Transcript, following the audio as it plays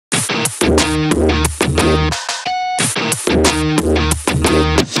What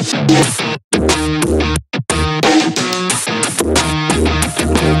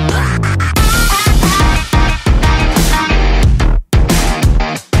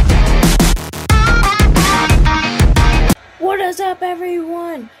is up,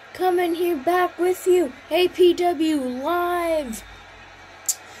 everyone? Coming here back with you, APW Live.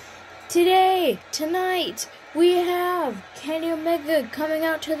 Tonight, we have Kenny Omega coming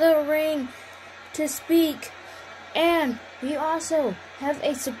out to the ring to speak. And we also have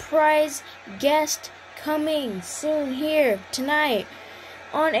a surprise guest coming soon here tonight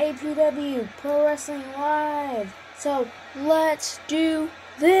on APW Pro Wrestling Live. So, let's do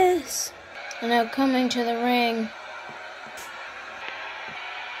this. And now coming to the ring,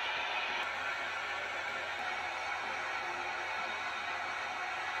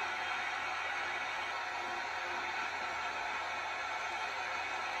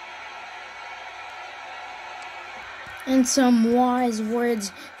 and some wise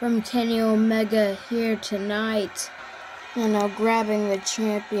words from Kenny Omega here tonight. And now grabbing the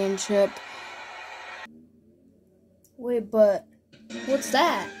championship. Wait, but what's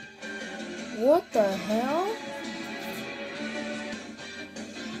that? What the hell?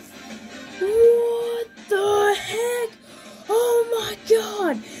 What the heck? Oh my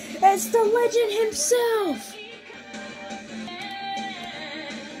god! It's the legend himself!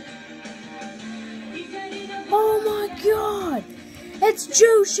 Oh my god! It's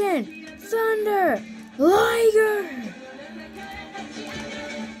Jushin Thunder Liger!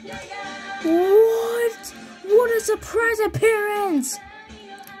 What? What a surprise appearance!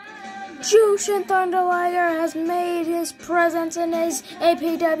 Jushin Thunder Liger has made his presence in his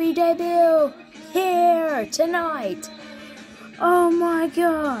APW debut here tonight. Oh my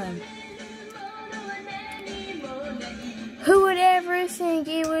god. Who would ever think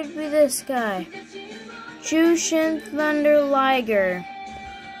it would be this guy? Jushin Thunder Liger.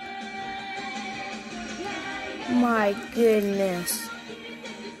 My goodness.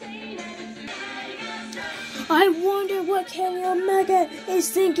 I wonder what Kenny Omega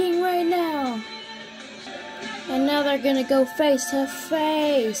is thinking right now. And now they're gonna go face to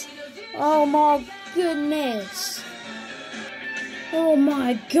face. Oh my goodness. Oh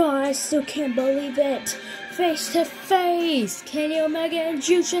my god, I still can't believe it. Face to face, Kenny Omega and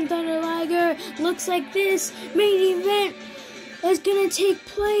Jushin Thunder Liger. Looks like this main event is gonna take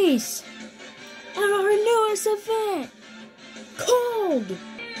place at our newest event called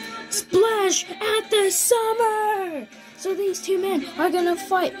Splash at the Summer. So these two men are gonna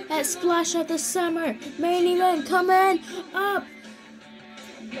fight at Splash at the Summer. Main event coming up.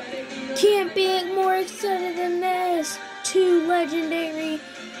 Can't be more excited than this. Two legendary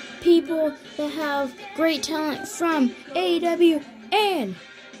people that have great talent from AEW and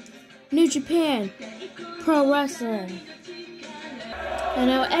New Japan Pro Wrestling. And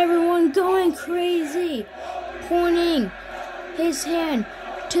now everyone going crazy, pointing his hand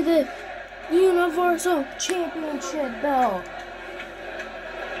to the Universal Championship belt.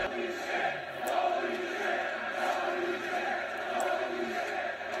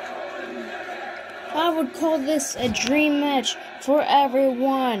 I would call this a dream match for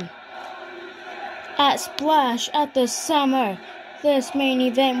everyone. At Splash at the Summer, this main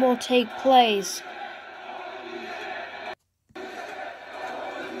event will take place.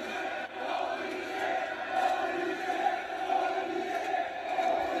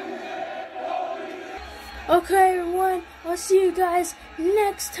 Okay, everyone, I'll see you guys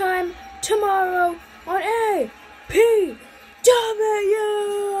next time tomorrow on APW.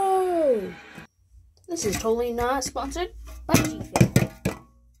 This is totally not sponsored by G-Fit.